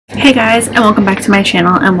Hey guys, and welcome back to my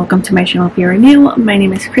channel, and welcome to my channel if you're new. My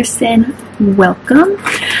name is Kristen. Welcome.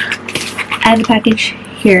 I have a package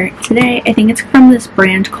here today. I think it's from this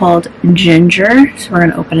brand called Jinjer, so we're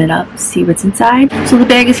gonna open it up, see what's inside. So the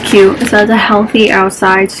bag is cute. It says a healthy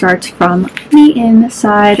outside starts from the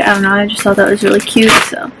inside. I don't know, I just thought that was really cute,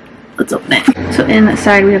 so let's open it. So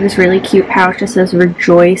inside we have this really cute pouch that says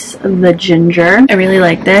Rejoice the Ginger. I really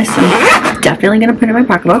like this. I'm definitely gonna put it in my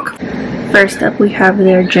pocketbook. First up, we have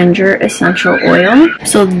their ginger essential oil.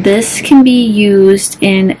 So this can be used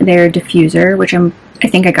in their diffuser, which I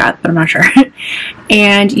think I got, but I'm not sure.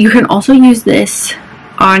 And you can also use this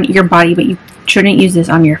on your body, but you shouldn't use this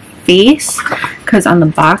on your face, because on the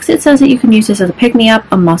box it says that you can use this as a pick-me-up,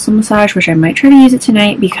 a muscle massage, which I might try to use it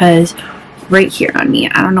tonight because right here on me,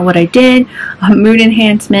 I don't know what I did. Mood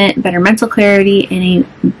enhancement, better mental clarity, and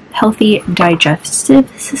a healthy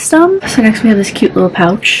digestive system. So next we have this cute little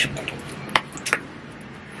pouch.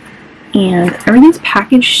 And everything's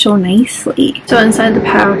packaged so nicely. So inside the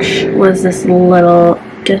pouch was this little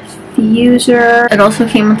diffuser. It also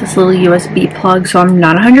came with this little USB plug, so I'm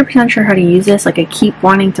not 100% sure how to use this. Like, I keep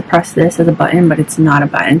wanting to press this as a button, but it's not a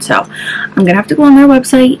button. So I'm gonna have to go on their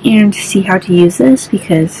website and see how to use this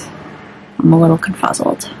because I'm a little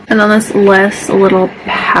confuzzled. And then this last little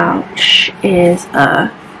pouch is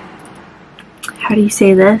how do you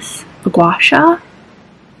say this? A gua sha?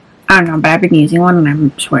 I don't know, but I've been using one and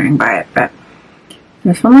I'm swearing by it, but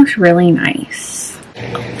this one looks really nice.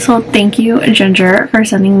 So thank you, Jinjer, for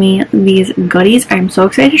sending me these goodies. I'm so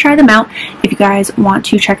excited to try them out. If you guys want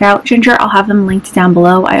to check out Jinjer, I'll have them linked down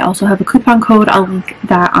below. I also have a coupon code. I'll link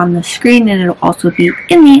that on the screen, and it'll also be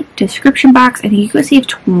in the description box. I think you can save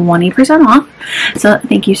 20% off. So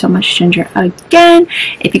thank you so much, Jinjer, again.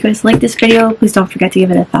 If you guys like this video, please don't forget to give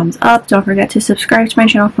it a thumbs up. Don't forget to subscribe to my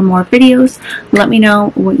channel for more videos. Let me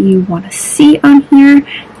know what you want to see on here.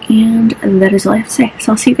 And that is all I have to say.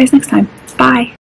 So I'll see you guys next time. Bye.